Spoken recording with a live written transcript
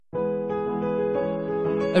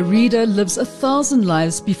A reader lives 1,000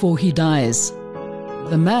 lives before he dies.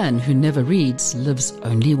 The man who never reads lives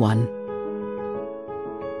only one.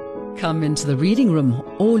 Come into the reading room,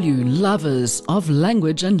 all you lovers of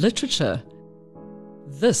language and literature.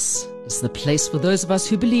 This is the place for those of us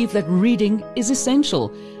who believe that reading is essential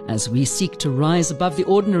as we seek to rise above the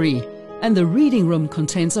ordinary, and the reading room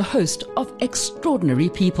contains a host of extraordinary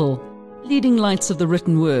people, leading lights of the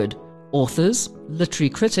written word. Authors, literary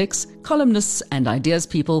critics, columnists and ideas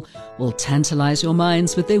people will tantalize your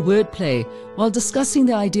minds with their wordplay while discussing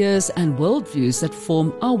the ideas and worldviews that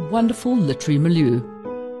form our wonderful literary milieu.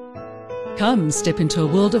 Come step into a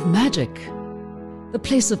world of magic, the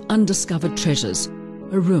place of undiscovered treasures,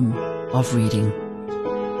 a room of reading.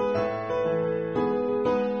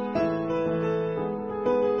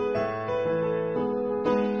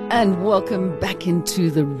 And welcome back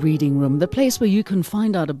into the reading room, the place where you can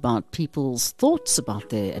find out about people's thoughts, about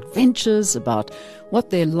their adventures, about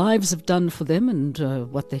what their lives have done for them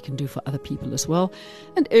and what they can do for other people as well,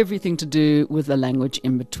 and everything to do with the language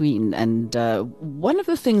in between. And one of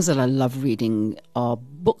the things that I love reading are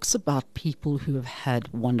books about people who have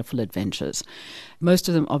had wonderful adventures. Most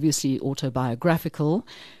of them obviously autobiographical,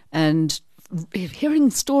 and hearing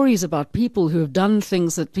stories about people who have done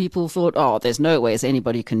things that people thought, oh, there's no ways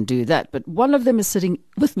anybody can do that. But one of them is sitting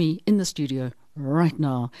with me in the studio right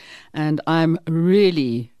now. And I'm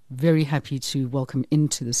really very happy to welcome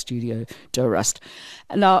into the studio Jo Rust.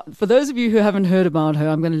 Now, for those of you who haven't heard about her,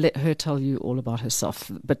 I'm going to let her tell you all about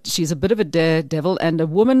herself. But she's a bit of a daredevil and a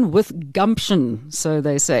woman with gumption, so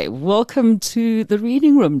they say. Welcome to the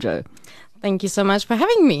reading room, Jo. Thank you so much for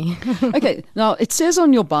having me. Okay, now it says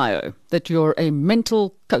on your bio that you're a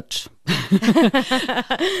mental coach.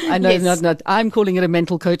 I know, Yes. not, I'm calling it a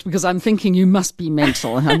mental coach because I'm thinking you must be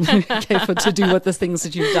mental. I'm very careful to do what the things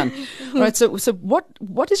that you've done. All right, so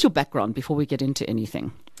what is your background before we get into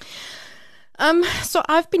anything? So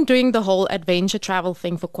I've been doing the whole adventure travel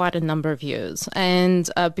thing for quite a number of years. And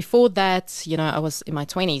before that, I was in my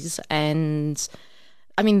 20s, and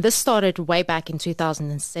I mean, this started way back in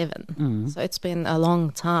 2007, so it's been a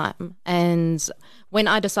long time. And when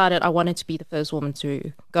I decided I wanted to be the first woman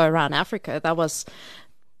to go around Africa, that was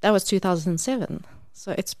 2007.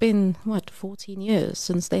 So it's been, 14 years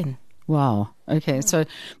since then. Wow. Okay. So,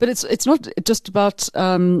 but it's not just about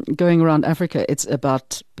going around Africa. It's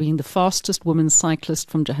about being the fastest woman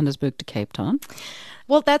cyclist from Johannesburg to Cape Town.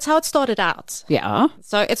 Well, that's how it started out. Yeah.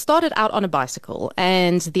 So it started out on a bicycle,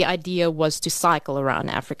 and the idea was to cycle around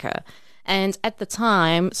Africa. And at the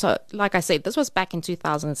time, so like I said, this was back in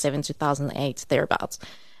 2007, 2008, thereabouts.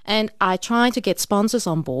 And I tried to get sponsors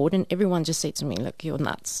on board, and everyone just said to me, look, you're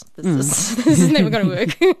nuts. This is never going to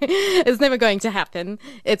work. It's never going to happen.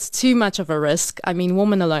 It's too much of a risk. I mean,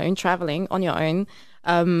 woman alone, traveling on your own.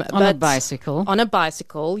 On a bicycle. On a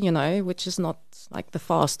bicycle, which is not like the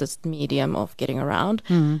fastest medium of getting around.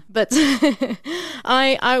 But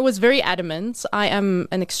I was very adamant. I am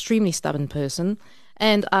an extremely stubborn person.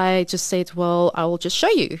 And I just said, well, I will just show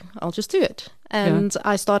you. I'll just do it. And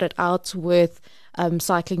I started out with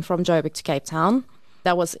cycling from Joburg to Cape Town.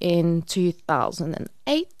 That was in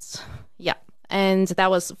 2008. Yeah. And that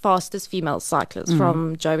was fastest female cyclist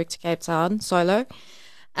from Joburg to Cape Town, solo.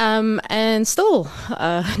 And still,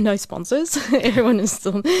 no sponsors. Everyone is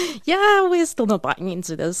still, we're still not buying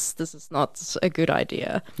into this. This is not a good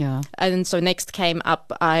idea. Yeah. And so next came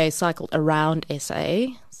up, I cycled around SA.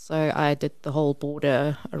 So I did the whole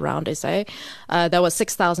border around SA. That was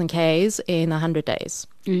 6,000 Ks in 100 days.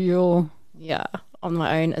 Yeah, on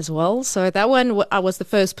my own as well. So that one, I was the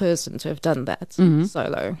first person to have done that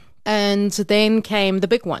solo. And then came the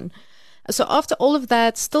big one. So after all of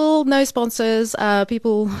that, still no sponsors,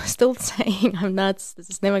 people still saying I'm nuts, this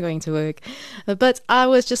is never going to work. But I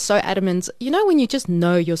was just so adamant, when you just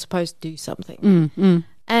know you're supposed to do something.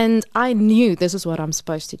 And I knew this is what I'm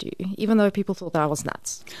supposed to do, even though people thought that I was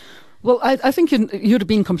nuts. Well, I think you'd have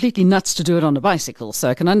been completely nuts to do it on a bicycle, so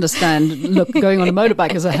I can understand, look, going on a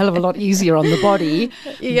motorbike is a hell of a lot easier on the body.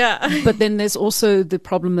 Yeah. But then there's also the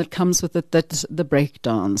problem that comes with it, that's the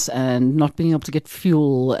breakdowns and not being able to get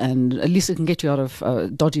fuel, and at least it can get you out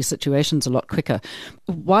of dodgy situations a lot quicker.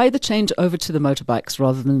 Why the change over to the motorbikes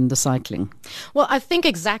rather than the cycling? Well, I think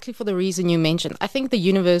exactly for the reason you mentioned. I think the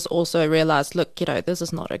universe also realized, look, this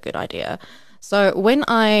is not a good idea. So when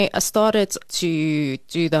I started to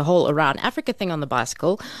do the whole around Africa thing on the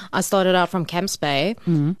bicycle, I started out from Camps Bay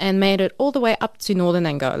and made it all the way up to northern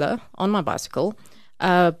Angola on my bicycle,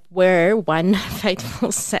 where one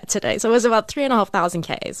fateful Saturday, so it was about 3,500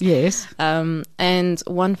 Ks. Yes. And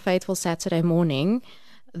one fateful Saturday morning,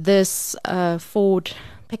 this Ford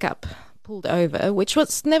pickup pulled over, which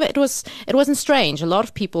was never, it wasn't strange. A lot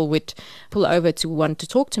of people would pull over to want to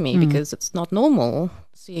talk to me because it's not normal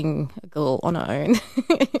seeing a girl on her own.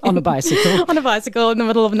 On a bicycle. On a bicycle in the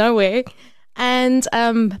middle of nowhere. And,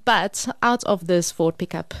 but out of this Ford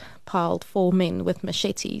pickup piled 4 men with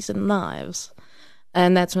machetes and knives.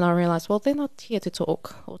 And that's when I realized, well, they're not here to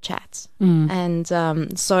talk or chat. And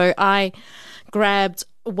so I grabbed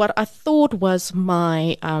what I thought was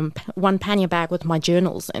my one pannier bag with my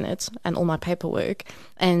journals in it and all my paperwork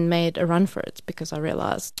and made a run for it because I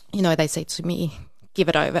realized, they say to me, give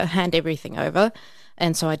it over, hand everything over.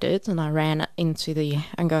 And so I did, and I ran into the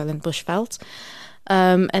Angolan bushveld,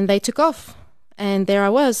 and they took off. And there I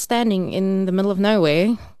was standing in the middle of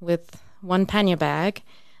nowhere with one pannier bag,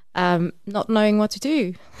 not knowing what to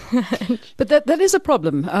do. But that is a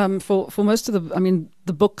problem for most of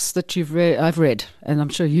the books that I've read, and I'm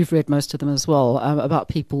sure you've read most of them as well, about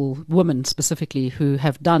people, women specifically, who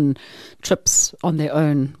have done trips on their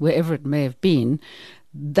own, wherever it may have been.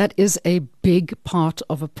 That is a big part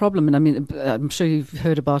of a problem. And I'm sure you've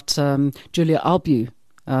heard about Julia Albu,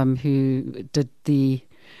 who did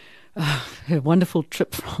her wonderful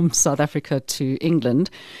trip from South Africa to England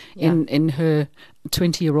in her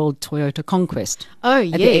 20-year-old Toyota Conquest. Oh,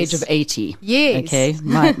 yes. At the age of 80. Yes. Okay,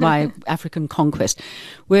 my African conquest,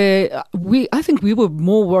 where I think we were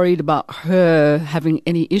more worried about her having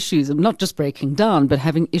any issues, and not just breaking down, but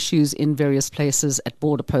having issues in various places at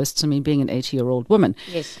border posts. Being an 80-year-old woman.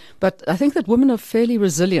 Yes. But I think that women are fairly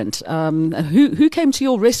resilient. Who came to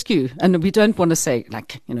your rescue? And we don't want to say,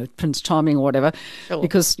 Prince Charming or whatever,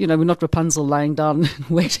 because, we're not Rapunzel lying down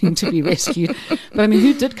waiting to be rescued. But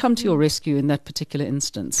who did come to your rescue in that particular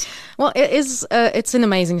instance? Well, it's an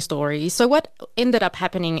amazing story. So what ended up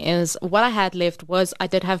happening is what I had left was I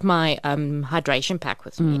did have my hydration pack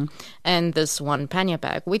with me and this one pannier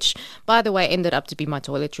bag, which, by the way, ended up to be my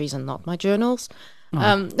toiletries and not my journals.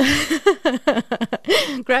 Grabbed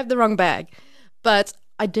the wrong bag. But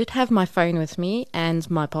I did have my phone with me and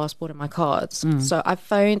my passport and my cards. So I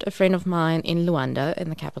phoned a friend of mine in Luanda, in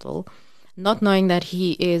the capital, not knowing that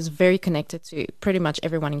he is very connected to pretty much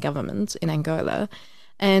everyone in government in Angola.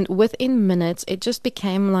 And within minutes, it just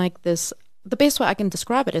became like this. The best way I can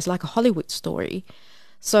describe it is like a Hollywood story.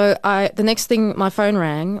 So the next thing, my phone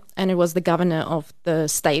rang, and it was the governor of the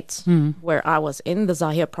state where I was in, the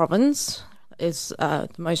Zaire province, is the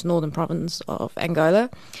most northern province of Angola.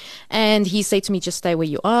 And he said to me, just stay where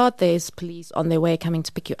you are. There's police on their way coming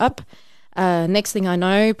to pick you up. Next thing I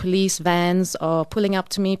know, police vans are pulling up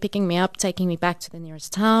to me, picking me up, taking me back to the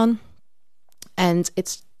nearest town. And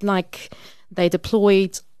it's like they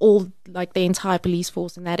deployed the entire police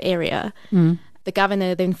force in that area. The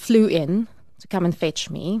governor then flew in to come and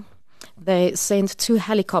fetch me. They sent 2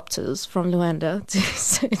 helicopters from Luanda to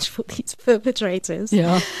search for these perpetrators.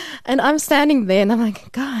 Yeah. And I'm standing there and I'm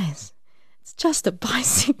like, guys, it's just a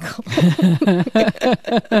bicycle. But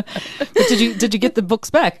did you get the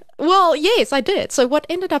books back? Well, yes, I did. So what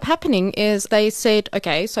ended up happening is they said,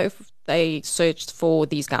 okay, so they searched for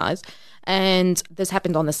these guys, and this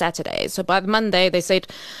happened on the Saturday. So by the Monday, they said,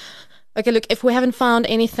 okay, look, if we haven't found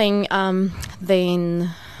anything,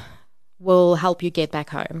 then we'll help you get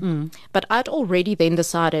back home. But I'd already then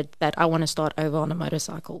decided that I want to start over on a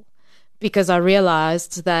motorcycle because I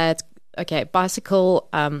realized that, okay, bicycle,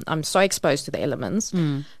 I'm so exposed to the elements,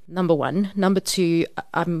 number one. Number two,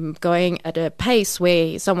 I'm going at a pace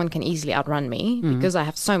where someone can easily outrun me because I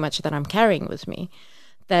have so much that I'm carrying with me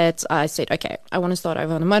that I said, okay, I want to start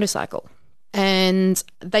over on a motorcycle. And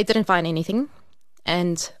they didn't find anything.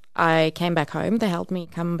 And I came back home. They helped me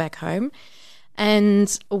come back home.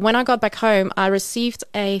 And when I got back home, I received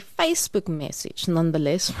a Facebook message,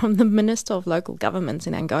 nonetheless, from the Minister of Local Government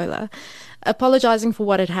in Angola, apologizing for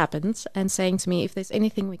what had happened and saying to me, if there's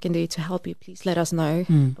anything we can do to help you, please let us know.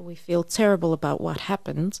 We feel terrible about what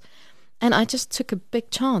happened. And I just took a big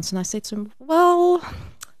chance and I said to him, well,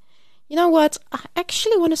 you know what? I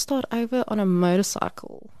actually want to start over on a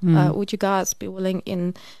motorcycle. Would you guys be willing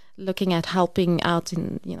in looking at helping out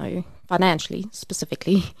in, financially,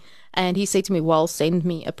 specifically? And he said to me, well, send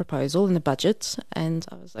me a proposal and a budget. And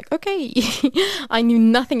I was like, okay. I knew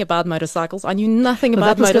nothing about motorcycles. I knew nothing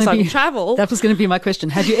about motorcycle travel. That was going to be my question.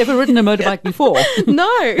 Had you ever ridden a motorbike before?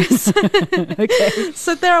 No. Okay.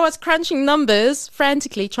 So there I was crunching numbers,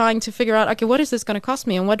 frantically trying to figure out, okay, what is this going to cost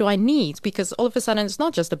me and what do I need? Because all of a sudden it's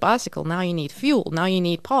not just a bicycle. Now you need fuel. Now you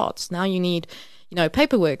need parts. Now you need,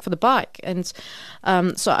 paperwork for the bike. And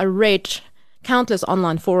so I read countless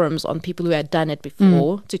online forums on people who had done it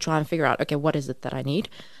before to try and figure out, okay, what is it that I need?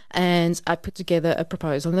 And I put together a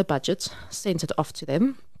proposal and a budget, sent it off to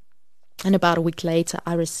them. And about a week later,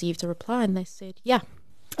 I received a reply and they said, yeah,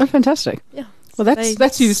 Oh, fantastic. Yeah. Well,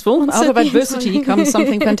 that's useful. Out of adversity comes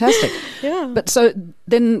something fantastic. Yeah. But so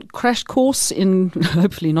then crash course in,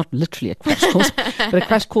 hopefully not literally a crash course, but a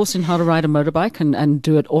crash course in how to ride a motorbike and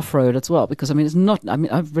do it off-road as well. Because, I've ridden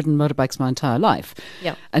motorbikes my entire life.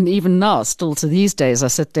 Yeah. And even now, still to these days, I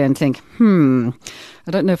sit there and think, I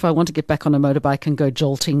don't know if I want to get back on a motorbike and go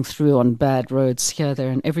jolting through on bad roads here, there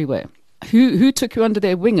and everywhere. Who took you under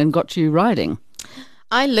their wing and got you riding?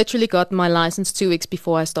 I literally got my license 2 weeks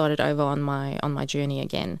before I started over on my journey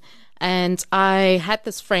again. And I had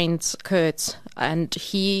this friend, Kurt, and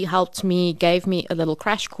he helped me, gave me a little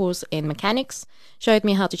crash course in mechanics, showed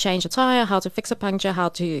me how to change a tire, how to fix a puncture, how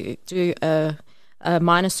to do a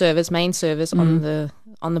main service on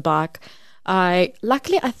the bike. I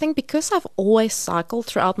think because I've always cycled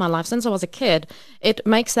throughout my life since I was a kid, it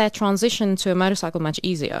makes that transition to a motorcycle much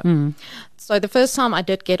easier. So the first time I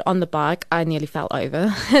did get on the bike, I nearly fell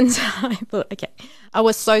over. And I thought, okay, I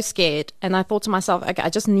was so scared. And I thought to myself, okay, I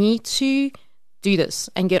just need to do this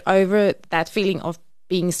and get over that feeling of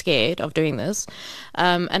being scared of doing this.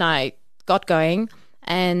 And I got going.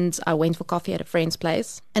 And I went for coffee at a friend's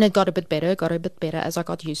place, and it got a bit better as I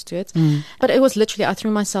got used to it. But it was literally, I threw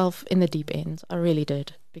myself in the deep end. I really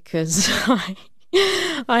did, because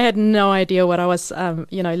I had no idea what I was,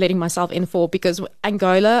 letting myself in for. Because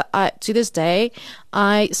Angola, to this day,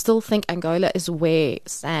 I still think Angola is where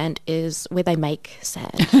they make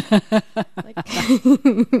sand.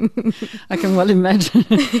 I can well imagine.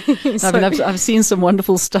 I've seen some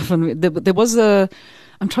wonderful stuff, and there was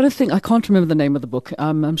I'm trying to think. I can't remember the name of the book.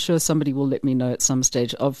 I'm sure somebody will let me know at some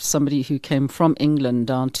stage, of somebody who came from England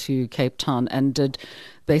down to Cape Town and did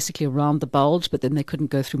basically around the bulge, but then they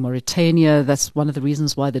couldn't go through Mauritania. That's one of the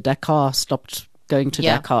reasons why the Dakar stopped going to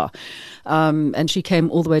Dakar. And she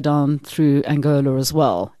came all the way down through Angola as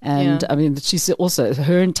well. And she's also,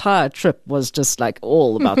 her entire trip was just like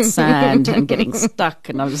all about sand and getting stuck.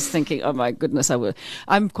 And I was thinking, oh my goodness,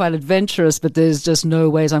 I'm quite adventurous, but there's just no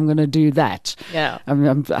ways I'm going to do that. Yeah.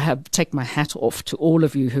 I have to take my hat off to all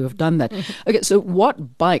of you who have done that. Okay, so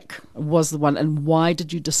what bike was the one, and why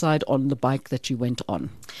did you decide on the bike that you went on?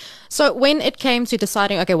 So when it came to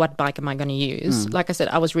deciding, okay, what bike am I going to use? Like I said,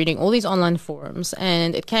 I was reading all these online forums,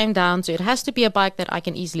 and it came down to, it has to be a bike that I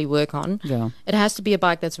can easily work on. Yeah. It has to be a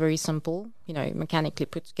bike that's very simple, mechanically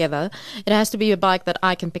put together. It has to be a bike that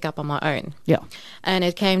I can pick up on my own. Yeah. And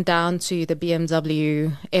it came down to the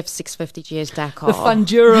BMW F650 GS Dakar. The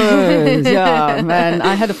Funduro. Yeah, man.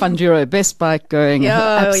 I had a Funduro, best bike going.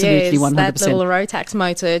 Absolutely, 100%. That little Rotax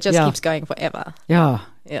motor just keeps going forever. Yeah.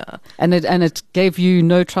 Yeah. And it gave you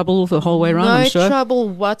no trouble the whole way around, I'm sure? No trouble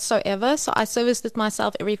whatsoever. So I serviced it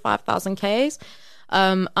myself every 5,000 Ks.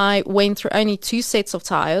 I went through only 2 sets of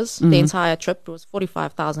tires. The entire trip was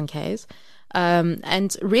 45,000 Ks.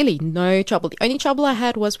 And really no trouble. The only trouble I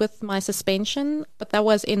had was with my suspension, but that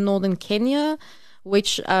was in northern Kenya,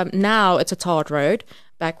 which now it's a tarred road.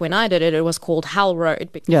 Back when I did it, it was called Hell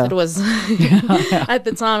Road, because it was, at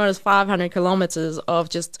the time, it was 500 kilometers of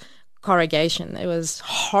just corrugation. It was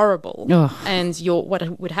horrible. And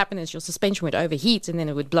what would happen is your suspension would overheat and then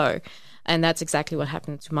it would blow. And that's exactly what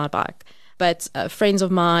happened to my bike. But friends of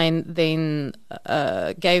mine then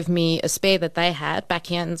gave me a spare that they had back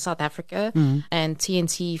here in South Africa, and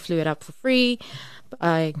TNT flew it up for free.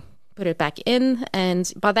 I put it back in,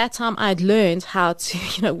 and by that time I had learned how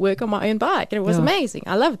to work on my own bike, and it was amazing.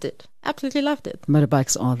 I loved it. Absolutely loved it.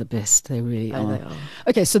 Motorbikes are the best. They really are. They are.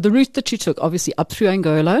 Okay, so the route that you took, obviously up through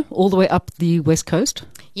Angola, all the way up the west coast?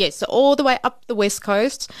 Yes, so all the way up the west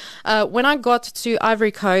coast. When I got to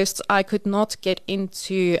Ivory Coast, I could not get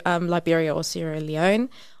into Liberia or Sierra Leone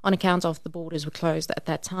on account of the borders were closed at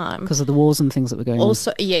that time. Because of the wars and things that were going on.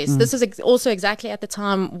 Yes, this is also exactly at the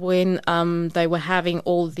time when they were having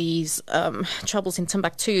all these troubles in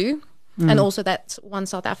Timbuktu. And also that one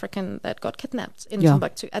South African that got kidnapped in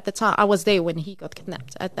Timbuktu at the time. I was there when he got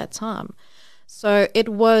kidnapped at that time. So it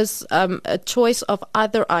was a choice of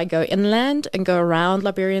either I go inland and go around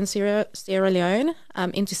Liberia and Sierra Leone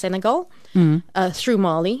into Senegal through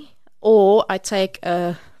Mali, or I take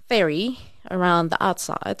a ferry around the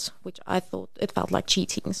outside, which I thought it felt like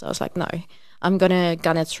cheating. So I was like, no, I'm going to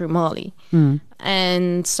gun it through Mali.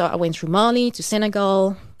 And so I went through Mali to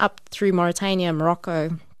Senegal, up through Mauritania,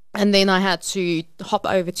 Morocco. And then I had to hop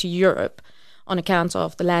over to Europe on account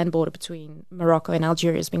of the land border between Morocco and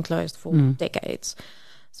Algeria has been closed for decades.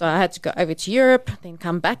 So I had to go over to Europe, then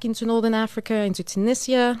come back into Northern Africa, into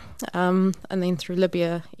Tunisia, and then through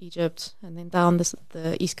Libya, Egypt, and then down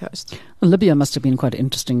the East Coast. Well, Libya must have been quite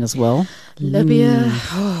interesting as well. Libya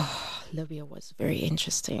was very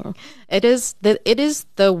interesting. It is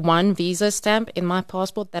the one visa stamp in my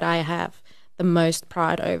passport that I have the most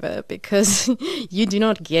pride over, because you do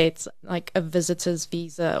not get like a visitor's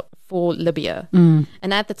visa for Libya.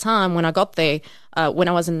 And at the time when I got there, when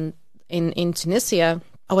I was in Tunisia,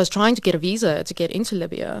 I was trying to get a visa to get into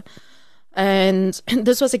Libya. And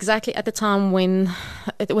this was exactly at the time when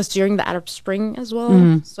it was during the Arab Spring as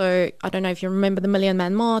well. So I don't know if you remember the Million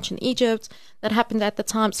Man March in Egypt that happened at the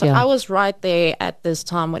time. So I was right there at this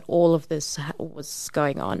time when all of this was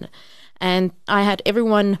going on. And I had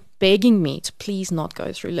everyone begging me to please not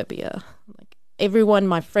go through Libya. Like everyone,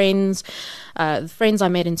 my friends, the friends I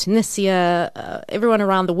met in Tunisia, everyone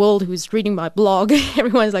around the world who's reading my blog,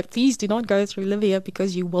 everyone's like, please do not go through Libya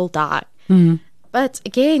because you will die. But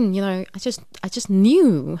again, I just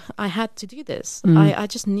knew I had to do this. I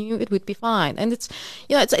just knew it would be fine. And it's,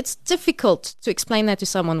 it's difficult to explain that to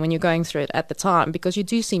someone when you're going through it at the time, because you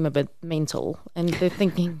do seem a bit mental and they're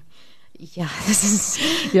thinking, this is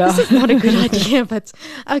not a good idea, but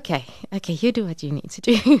okay, you do what you need to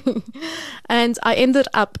do. And I ended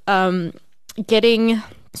up through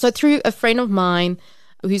a friend of mine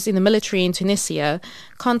who's in the military in Tunisia,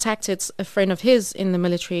 contacted a friend of his in the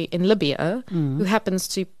military in Libya, who happens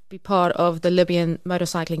to be part of the Libyan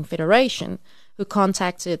Motorcycling Federation, who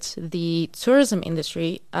contacted the tourism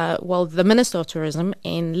industry, the Minister of Tourism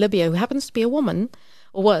in Libya, who happens to be a woman,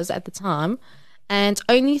 or was at the time, and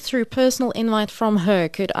only through personal invite from her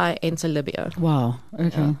could I enter Libya. Wow,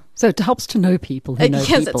 okay. Yeah. So it helps to know people who know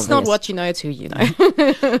people. Yes, it's not what you know, it's who you know.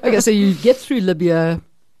 Okay, so you get through Libya,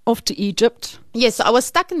 off to Egypt. Yes, I was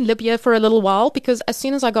stuck in Libya for a little while, because as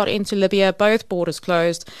soon as I got into Libya, both borders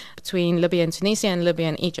closed between Libya and Tunisia and Libya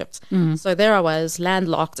and Egypt. So there I was,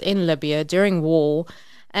 landlocked in Libya during war.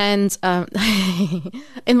 And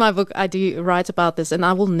in my book, I do write about this, and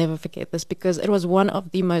I will never forget this, because it was one of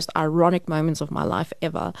the most ironic moments of my life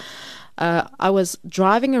ever. I was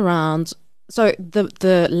driving around. So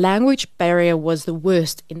the language barrier was the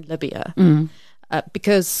worst in Libya.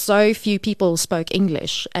 Because so few people spoke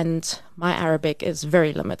English and my Arabic is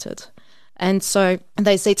very limited. And so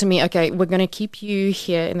they say to me, okay, we're going to keep you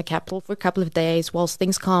here in the capital for a couple of days whilst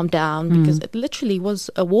things calm down, because it literally was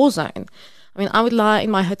a war zone. I mean, I would lie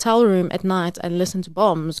in my hotel room at night and listen to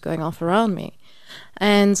bombs going off around me.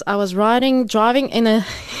 And I was driving in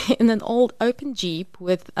an old open Jeep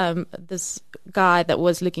with this guy that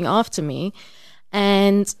was looking after me.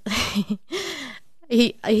 And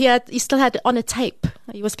He still had on a tape.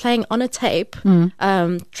 He was playing on a tape.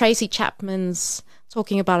 Tracy Chapman's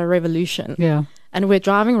talking about a revolution. Yeah, and we're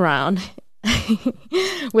driving around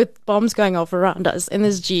with bombs going off around us in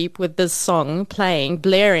this Jeep with this song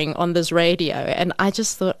blaring on this radio, and I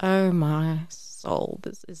just thought, oh my soul,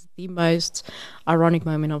 this is the most ironic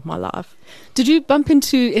moment of my life. Did you bump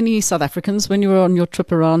into any South Africans when you were on your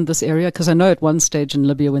trip around this area? Because I know at one stage in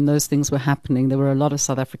Libya, when those things were happening, there were a lot of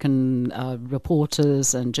South African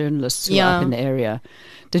reporters and journalists who were up in the area.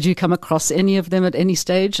 Did you come across any of them at any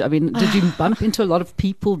stage? I mean, did you bump into a lot of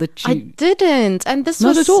people that you... I didn't. And this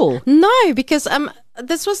Not at all? No, because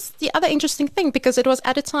this was the other interesting thing, because it was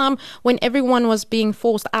at a time when everyone was being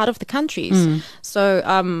forced out of the countries. So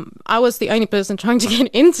I was the only person trying to get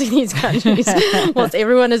into these countries whilst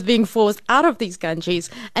everyone is being forced out of these countries.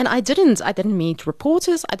 And I didn't meet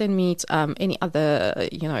reporters. I didn't meet any other,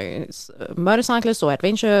 motorcyclists or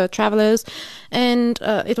adventure travelers. And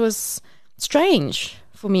it was strange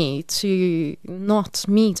for me to not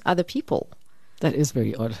meet other people. That is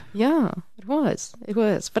very odd. Yeah, it was.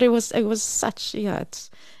 But it was such, it's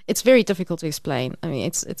very difficult to explain. I mean,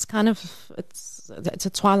 it's a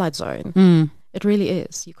twilight zone. It really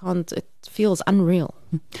is. It feels unreal.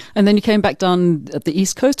 And then you came back down at the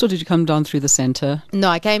East Coast, or did you come down through the center? No,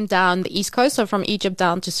 I came down the East Coast, so from Egypt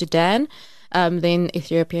down to Sudan, then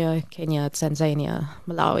Ethiopia, Kenya, Tanzania,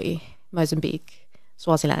 Malawi, Mozambique,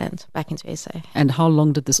 Swaziland, back into SA. And how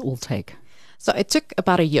long did this all take? So it took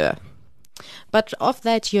about a year. But of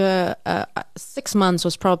that year, 6 months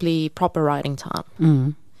was probably proper riding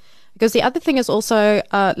time. Because the other thing is also,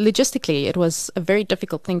 logistically, it was a very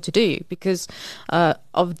difficult thing to do because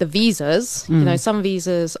of the visas. Some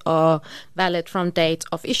visas are valid from date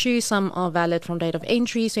of issue, some are valid from date of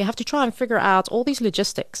entry. So you have to try and figure out all these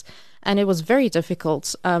logistics. And it was very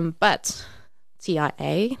difficult. But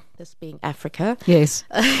TIA, this being Africa. Yes,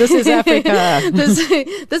 this is Africa.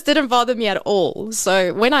 This didn't bother me at all.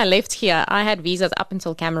 So when I left here, I had visas up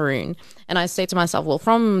until Cameroon. And I said to myself, well,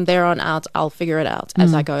 from there on out, I'll figure it out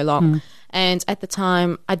as I go along. And at the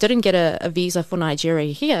time, I didn't get a visa for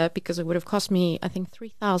Nigeria here because it would have cost me, I think,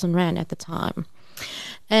 3,000 Rand at the time.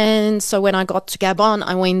 And so when I got to Gabon,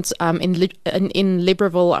 I went in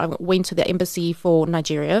Libreville, I went to the embassy for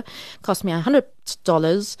Nigeria. It cost me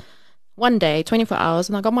 $100. one day, 24 hours,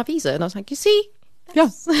 and I got my visa. And I was like, you see? Yeah,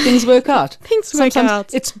 things work out. Things work Sometimes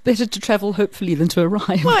out. it's better to travel, hopefully, than to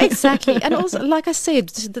arrive. Well, exactly. And also, like I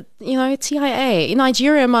said, TIA. In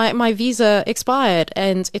Nigeria, my visa expired,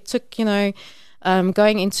 and it took,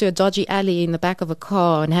 going into a dodgy alley in the back of a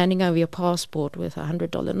car and handing over your passport with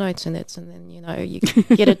 $100 notes in it. And then, you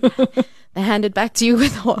get it, they hand it back to you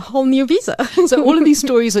with a whole new visa. So all of these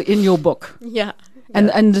stories are in your book. Yeah.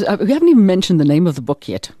 And we haven't even mentioned the name of the book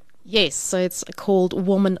yet. Yes, so it's called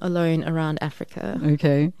Woman Alone Around Africa.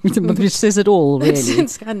 Okay, which says it all, really.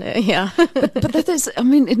 It's kind of, yeah. but that is,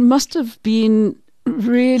 it must have been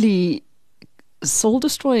really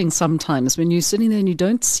soul-destroying sometimes when you're sitting there and you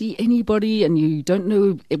don't see anybody and you don't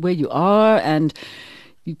know where you are and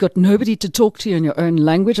you've got nobody to talk to you in your own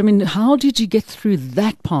language. How did you get through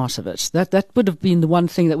that part of it? That would have been the one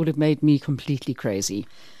thing that would have made me completely crazy.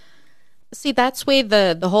 See, that's where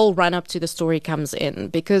the whole run-up to the story comes in,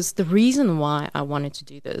 because the reason why I wanted to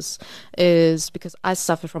do this is because I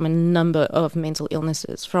suffer from a number of mental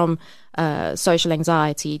illnesses, from social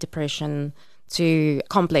anxiety, depression, to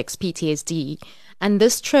complex PTSD. And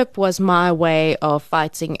this trip was my way of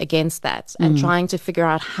fighting against that and trying to figure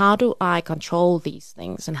out, how do I control these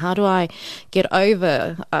things and how do I get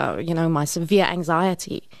over, my severe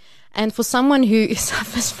anxiety. And for someone who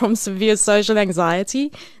suffers from severe social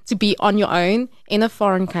anxiety, to be on your own in a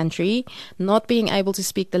foreign country, not being able to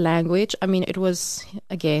speak the language, it was,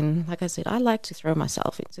 again, like I said, I like to throw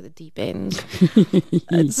myself into the deep end.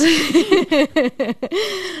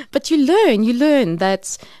 But you learn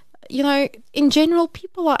that, in general,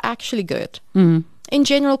 people are actually good. In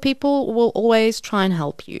general, people will always try and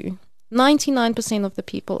help you. 99% of the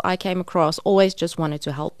people I came across always just wanted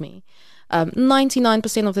to help me.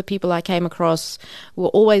 99% of the people I came across were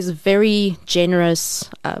always very generous,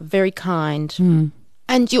 very kind.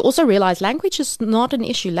 And you also realize language is not an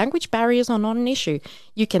issue. Language barriers are not an issue.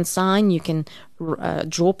 You can sign, you can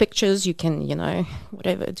draw pictures, you can,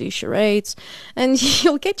 do charades, and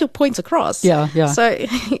you'll get your points across. Yeah. So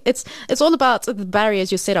it's all about the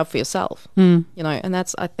barriers you set up for yourself, and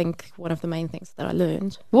that's, I think, one of the main things that I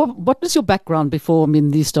learned. What was your background before,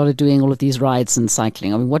 you started doing all of these rides and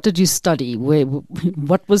cycling? What did you study?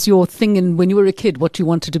 What was your thing when you were a kid, what you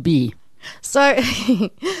wanted to be? So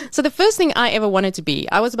the first thing I ever wanted to be,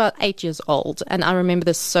 I was about 8 years old, and I remember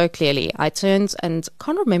this so clearly. I turned and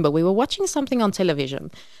can't remember, we were watching something on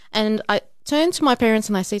television, and I turned to my parents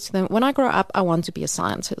and I said to them, when I grow up, I want to be a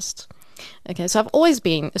scientist. Okay, so I've always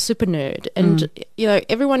been a super nerd, and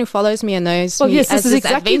everyone who follows me and knows me as this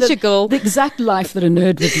exactly adventure girl. The exact life that a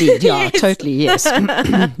nerd would lead. Yeah, yes. Totally, yes. So,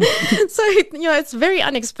 it's very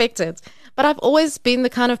unexpected. But I've always been the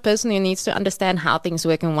kind of person who needs to understand how things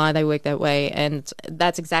work and why they work that way. And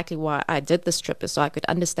that's exactly why I did this trip, is so I could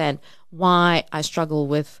understand why I struggle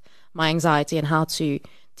with my anxiety and how to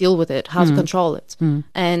deal with it, how to control it.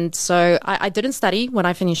 And so I didn't study when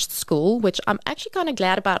I finished school, which I'm actually kind of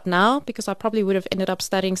glad about now, because I probably would have ended up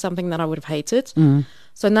studying something that I would have hated.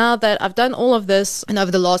 So now that I've done all of this, and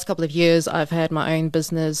over the last couple of years, I've had my own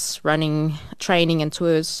business running training and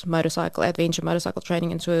tours, adventure motorcycle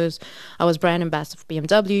training and tours. I was brand ambassador for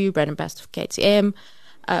BMW, brand ambassador for KTM.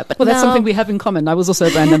 But that's something we have in common. I was also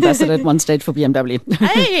a brand ambassador at one stage for BMW.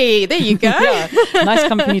 Hey, there you go. Yeah, nice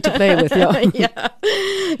company to play with.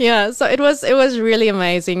 Yeah. So it was really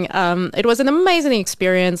amazing. It was an amazing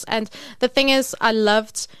experience, and the thing is, I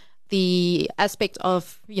loved the aspect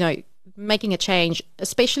of making a change,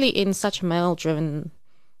 especially in such a male-driven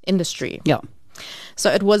industry. Yeah.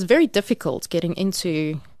 So it was very difficult getting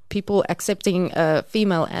into people accepting a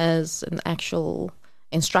female as an actual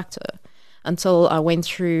instructor, until I went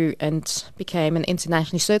through and became an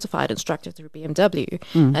internationally certified instructor through BMW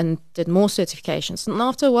and did more certifications. And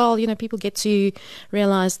after a while, people get to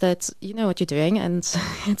realize that you know what you're doing, and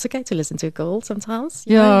it's okay to listen to a girl sometimes.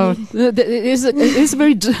 It is a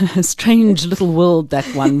very strange little world, that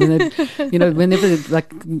one. Whenever,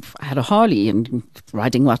 like, I had a Harley and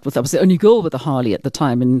riding I was the only girl with a Harley at the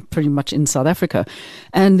time, and pretty much in South Africa.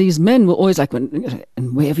 And these men were always like, and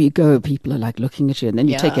wherever you go, people are like looking at you, and then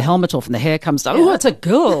you take your helmet off and the hair comes down. Oh, it's a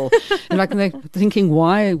girl. And like they're thinking,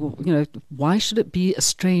 why should it be a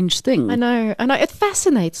strange thing? I know. It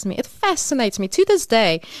fascinates me. To this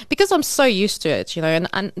day, because I'm so used to it,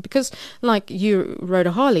 and because, like, you rode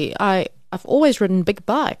a Harley, I I've always ridden big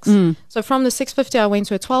bikes. So from the 650, I went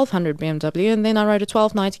to a 1200 BMW, and then I rode a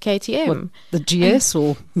 1290 KTM. What, the GS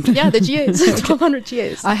or? Yeah, the GS, 1200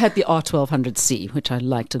 GS. I had the R1200C, which I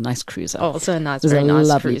liked, a nice cruiser. Oh, so nice, It was very a nice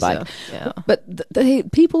lovely cruiser. bike. Yeah.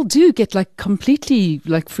 But people do get like completely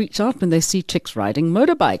like freaked out when they see chicks riding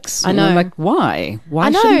motorbikes. I know. And I'm like, why? Why I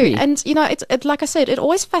know, shouldn't we? and it like I said, it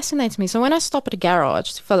always fascinates me. So when I stop at a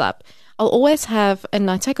garage to fill up, I'll always have,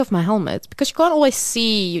 and I take off my helmet because you can't always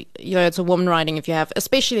see, it's a woman riding if you have,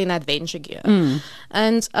 especially in adventure gear.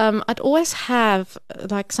 And I'd always have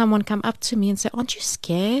like someone come up to me and say, "Aren't you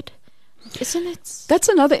scared? Isn't it?" That's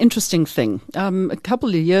another interesting thing. A couple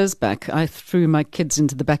of years back, I threw my kids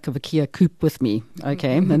into the back of a Kia Coupe with me,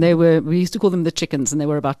 okay? And we used to call them the chickens, and they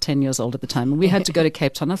were about 10 years old at the time. And we had to go to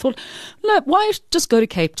Cape Town. I thought, look, why just go to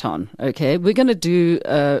Cape Town, okay? We're going to do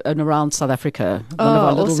an around South Africa, one of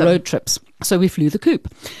our little awesome. road trips. So we flew the coupe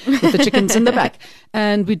with the chickens in the back.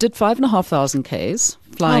 And we did 5,500 Ks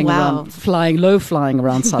flying low flying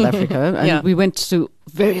around South Africa. And Yeah. we went to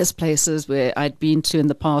various places where I'd been to in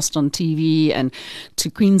the past on TV, and to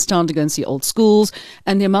Queenstown to go and see old schools.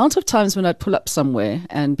 And the amount of times when I'd pull up somewhere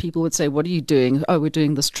and people would say, "What are you doing?" "Oh, we're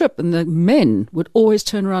doing this trip." And the men would always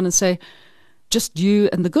turn around and say, "Just you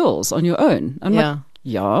and the girls on your own." I'm Yeah. like,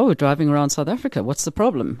 "Yeah, we're driving around South Africa. What's the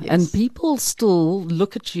problem?" Yes. And people still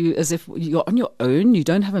look at you as if you're on your own. You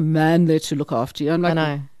don't have a man there to look after you. I'm like,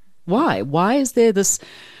 I know. why? Why is there this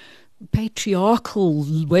patriarchal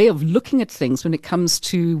way of looking at things when it comes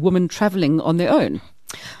to women traveling on their own?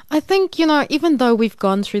 I think, even though we've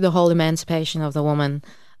gone through the whole emancipation of the woman,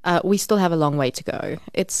 we still have a long way to go.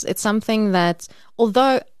 It's something that,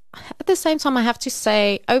 although at the same time, I have to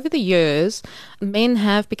say, over the years, men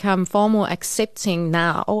have become far more accepting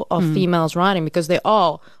now of females riding, because there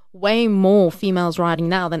are way more females riding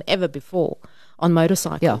now than ever before on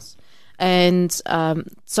motorcycles. And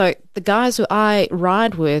so the guys who I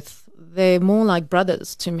ride with, they're more like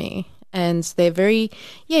brothers to me. And they're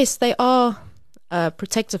they are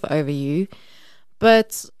protective over you.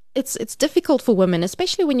 But it's difficult for women,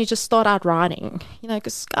 especially when you just start out riding,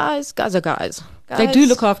 because guys are guys. They do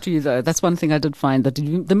look after you, though. That's one thing I did find, that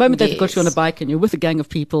the moment they've got you on a bike and you're with a gang of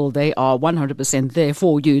people, they are 100% there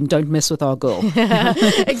for you, and don't mess with our girl.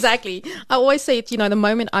 Exactly. I always say, the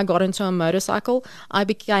moment I got into a motorcycle, I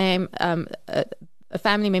became a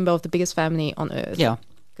family member of the biggest family on earth. Yeah.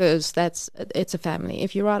 Because it's a family.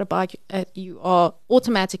 If you ride a bike, you are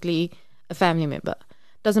automatically a family member.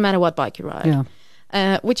 Doesn't matter what bike you ride.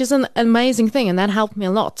 Yeah. Which is an amazing thing, and that helped me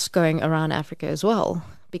a lot going around Africa as well,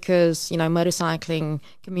 because motorcycling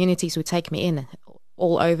communities would take me in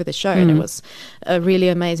all over the show, and it was a really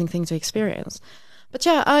amazing thing to experience. But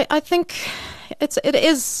yeah, I think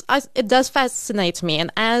it does fascinate me,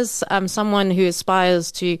 and as someone who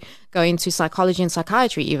aspires to go into psychology and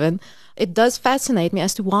psychiatry, even, it does fascinate me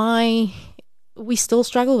as to why we still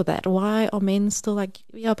struggle with that. Why are men still like,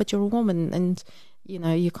 "Yeah, but you're a woman, and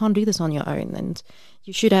you can't do this on your own, and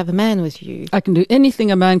you should have a man with you." I can do anything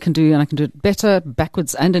a man can do, and I can do it better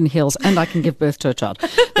backwards and in heels, and I can give birth to a child.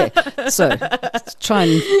 Okay, so try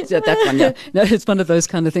and get that one. Yeah, no, it's one of those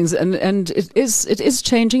kind of things, and it is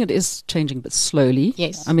changing. It is changing, but slowly.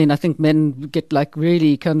 Yes. I mean, I think men get like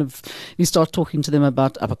really kind of. You start talking to them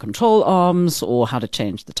about upper control arms or how to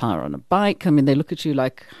change the tire on a bike. I mean, they look at you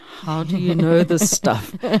like, "How do you know this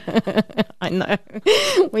stuff?" I know,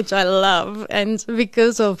 which I love, and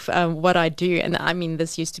because of what I do, and I mean,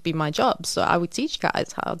 this used to be my job, so I would teach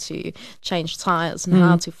guys how to change tires and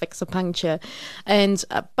how to fix a puncture, and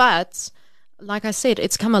but like I said,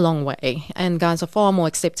 it's come a long way, and guys are far more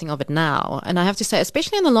accepting of it now. And I have to say,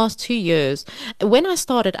 especially in the last 2 years, when I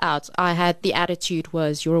started out, I had the attitude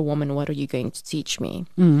was, "You're a woman, what are you going to teach me?"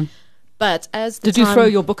 But as the Did you throw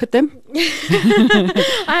your book at them?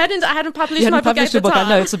 I hadn't published my book at the book. time. I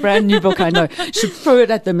know it's a brand new book. I know. You should throw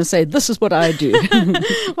it at them and say, "This is what I do."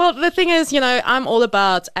 Well, the thing is, I'm all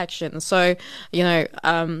about action. So,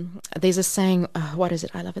 there's a saying, what is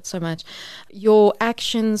it? I love it so much. Your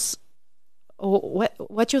actions, or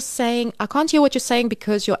what you're saying, I can't hear what you're saying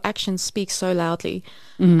because your actions speak so loudly.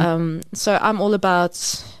 So I'm all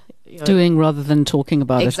about doing rather than talking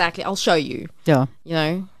about it. Exactly. I'll show you. Yeah.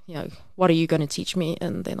 What are you going to teach me?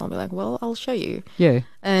 And then I'll be like, well, I'll show you. Yeah.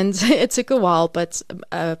 And it took a while, but,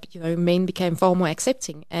 men became far more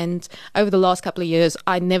accepting. And over the last couple of years,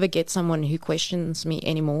 I never get someone who questions me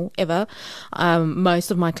anymore, ever.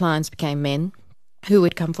 Most of my clients became men who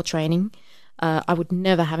would come for training. I would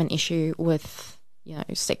never have an issue with,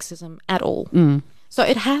 sexism at all. So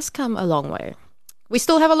it has come a long way. We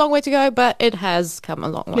still have a long way to go, but it has come a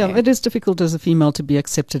long way. Yeah, it is difficult as a female to be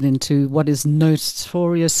accepted into what is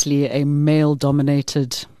notoriously a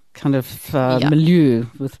male-dominated kind of Yeah. milieu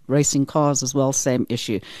with racing cars as well, same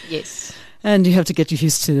issue. Yes. And you have to get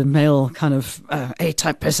used to the male kind of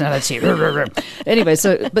A-type personality. Anyway,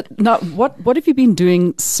 but now what have you been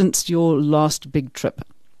doing since your last big trip?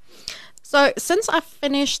 So since I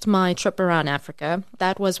finished my trip around Africa,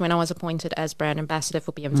 that was when I was appointed as brand ambassador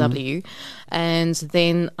for BMW. And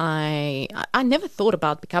then I never thought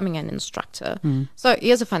about becoming an instructor. So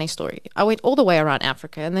here's a funny story. I went all the way around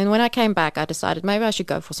Africa. And then when I came back, I decided maybe I should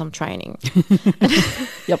go for some training.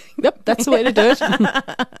 Yep, that's the way to do it.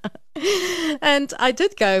 And I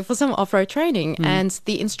did go for some off-road training. And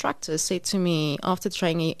the instructor said to me after the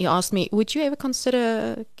training, he asked me, would you ever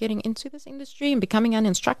consider getting into this industry and becoming an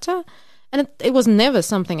instructor? And it was never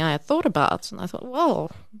something I had thought about. And I thought,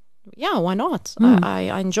 well, yeah, why not?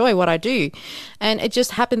 I enjoy what I do. And it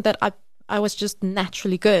just happened that I was just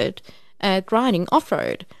naturally good at riding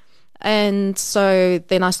off-road. And so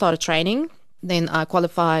then I started training. Then I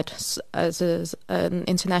qualified as an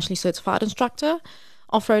internationally certified instructor,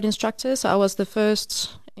 off-road instructor. So I was the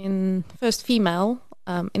first female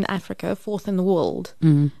in Africa, fourth in the world,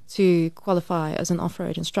 to qualify as an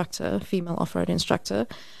off-road instructor, female off-road instructor.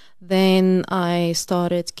 Then I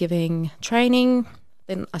started giving training.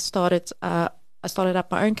 Then I started up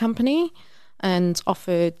my own company and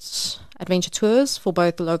offered adventure tours for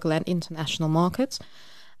both local and international markets.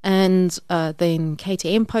 And then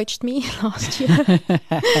KTM poached me last year.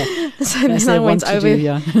 So then I went over.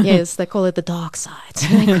 Yes, they call it the dark side.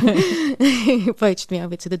 They poached me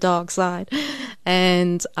over to the dark side.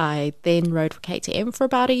 And I then rode for KTM for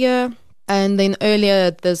about a year. And then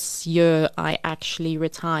earlier this year, I actually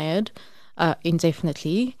retired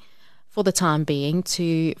indefinitely for the time being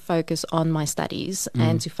to focus on my studies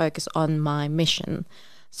and to focus on my mission.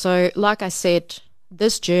 So like I said,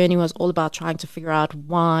 this journey was all about trying to figure out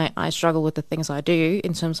why I struggle with the things I do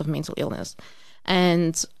in terms of mental illness.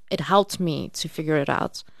 And it helped me to figure it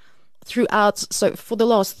out throughout. So for the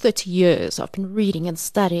last 30 years, I've been reading and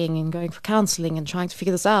studying and going for counseling and trying to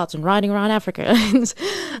figure this out and riding around Africa. And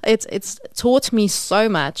it's taught me so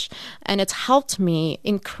much and it's helped me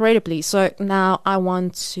incredibly. So now I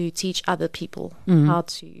want to teach other people how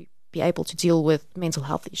to be able to deal with mental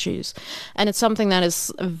health issues. And it's something that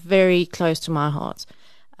is very close to my heart.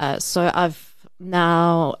 So I'm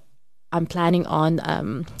planning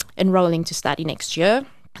on enrolling to study next year.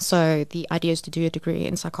 So the idea is to do a degree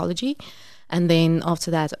in psychology and then after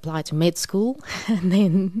that apply to med school. And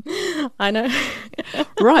then I know.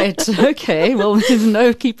 Right. Okay. Well, there's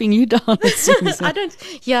no keeping you down, it seems. I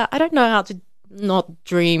don't know how to not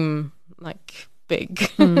dream like big.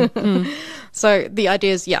 So the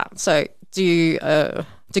idea is, so do a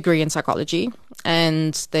degree in psychology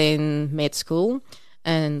and then med school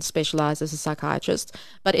and specialize as a psychiatrist.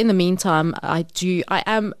 But in the meantime, I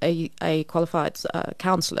am a qualified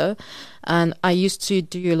counselor, and I used to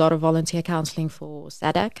do a lot of volunteer counseling for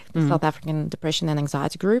SADAG, the South African Depression and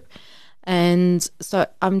Anxiety Group. And so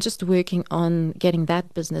I'm just working on getting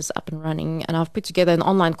that business up and running. And I've put together an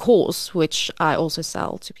online course, which I also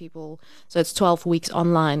sell to people. So it's 12 weeks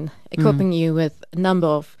online, equipping you with a number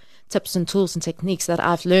of tips and tools and techniques that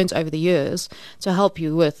I've learned over the years to help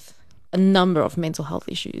you with a number of mental health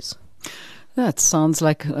issues. That sounds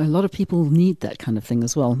like a lot of people need that kind of thing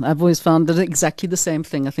as well. I've always found that exactly the same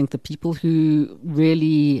thing. I think the people who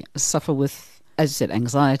really suffer with, as you said,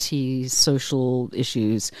 anxiety, social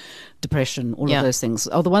issues, depression, all of those things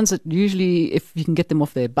are the ones that usually, if you can get them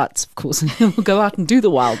off their butts, of course, will go out and do the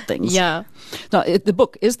wild things. Yeah. Now,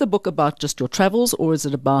 is the book about just your travels, or is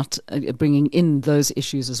it about bringing in those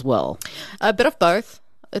issues as well? A bit of both.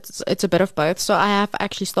 It's a bit of both. So I have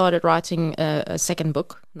actually started writing a second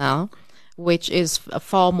book now, which is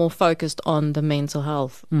far more focused on the mental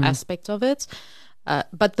health aspect of it.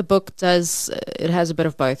 But the book it has a bit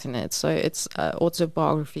of both in it. So it's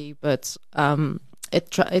autobiography, but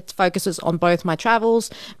it focuses on both my travels,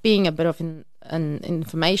 being a bit of an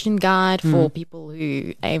information guide for people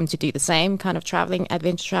who aim to do the same kind of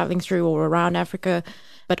adventure traveling through or around Africa,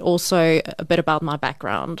 but also a bit about my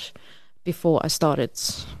background before I started,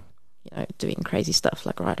 doing crazy stuff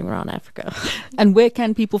like riding around Africa. And where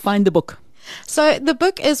can people find the book? So the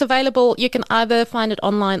book is available. You can either find it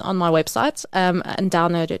online on my website and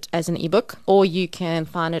download it as an ebook, or you can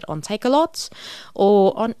find it on Takealot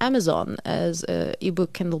or on Amazon as an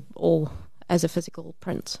ebook, Kindle, or as a physical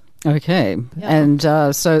print. Okay. Yeah. And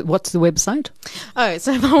so what's the website? Oh,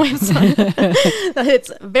 so my website,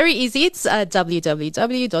 it's very easy. It's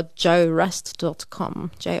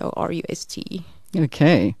www.jorust.com, JORUST.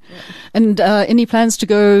 Okay. Yeah. And any plans to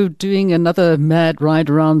go doing another mad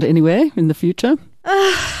ride around anywhere in the future?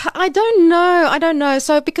 I don't know.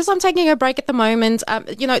 So because I'm taking a break at the moment,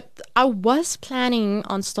 I was planning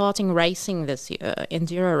on starting racing this year,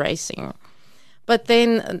 enduro racing. But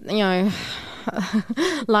then,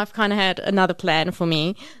 life kind of had another plan for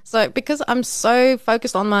me. So because I'm so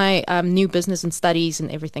focused on my new business and studies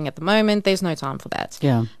and everything at the moment, there's no time for that.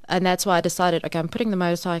 Yeah. And that's why I decided, okay, I'm putting the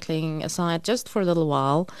motorcycling aside just for a little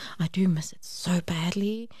while. I do miss it so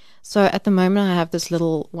badly. So at the moment, I have this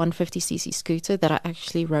little 150cc scooter that I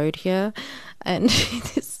actually rode here. And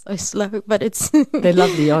it is so slow, but it's... They're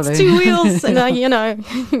lovely, aren't it's they? 2 wheels, and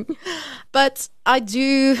But I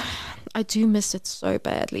do miss it so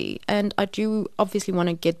badly, and I do obviously want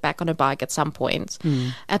to get back on a bike at some point.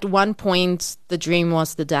 At one point, the dream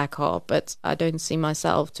was the Dakar, but I don't see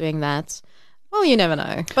myself doing that. Well, you never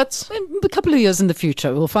know. But a couple of years in the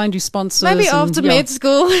future, we'll find you sponsors. Maybe after med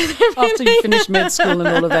school. After you finish med school and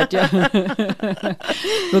all of that, yeah.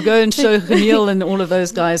 We'll go and show Camille and all of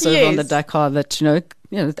those guys over on the Dakar that,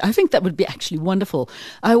 I think that would be actually wonderful.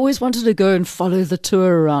 I always wanted to go and follow the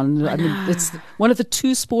tour around. I mean, it's one of the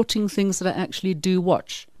two sporting things that I actually do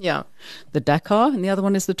watch. Yeah. The Dakar, and the other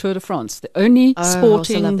one is the Tour de France. The only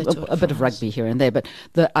sporting, a bit of rugby here and there, but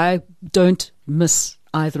I don't miss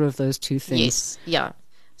either of those two things. Yes, yeah.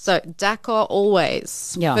 So Dakar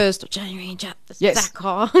always, 1st of January,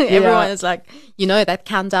 Dakar. Everyone is like, that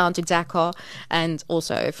countdown to Dakar. And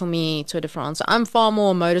also for me, Tour de France. I'm far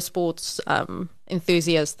more motorsports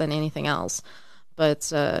enthusiast than anything else.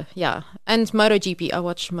 But and MotoGP. I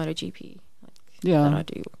watch MotoGP. That I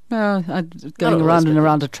do. Going around and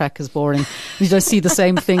around a track is boring. You don't see the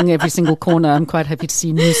same thing every single corner. I'm quite happy to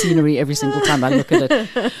see new scenery every single time I look at it.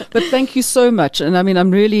 But thank you so much. And I mean,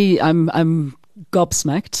 I'm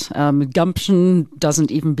gobsmacked. Gumption doesn't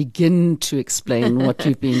even begin to explain what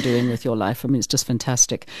you've been doing with your life. I mean, it's just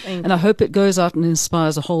fantastic. And I hope it goes out and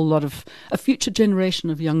inspires a future generation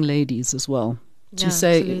of young ladies as well to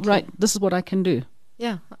say, absolutely. Right, this is what I can do.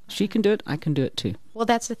 Yeah. She can do it, I can do it too. Well,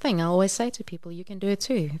 that's the thing. I always say to people, you can do it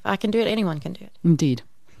too. If I can do it, anyone can do it. Indeed.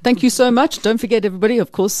 Thank you so much. Don't forget, everybody,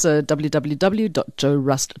 of course,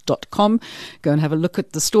 www.joerust.com. Go and have a look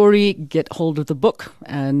at the story, get hold of the book,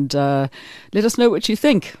 and let us know what you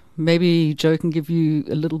think. Maybe Joe can give you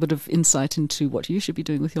a little bit of insight into what you should be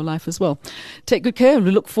doing with your life as well. Take good care, and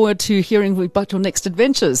we look forward to hearing about your next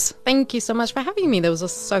adventures. Thank you so much for having me. That was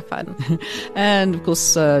just so fun. And, of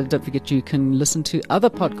course, don't forget you can listen to other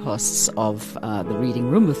podcasts of The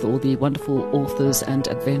Reading Room with all the wonderful authors and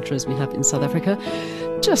adventurers we have in South Africa.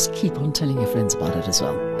 Just keep on telling your friends about it as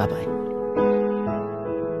well. Bye-bye.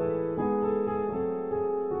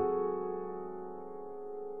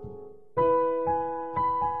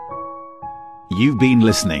 You've been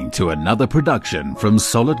listening to another production from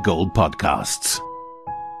Solid Gold Podcasts.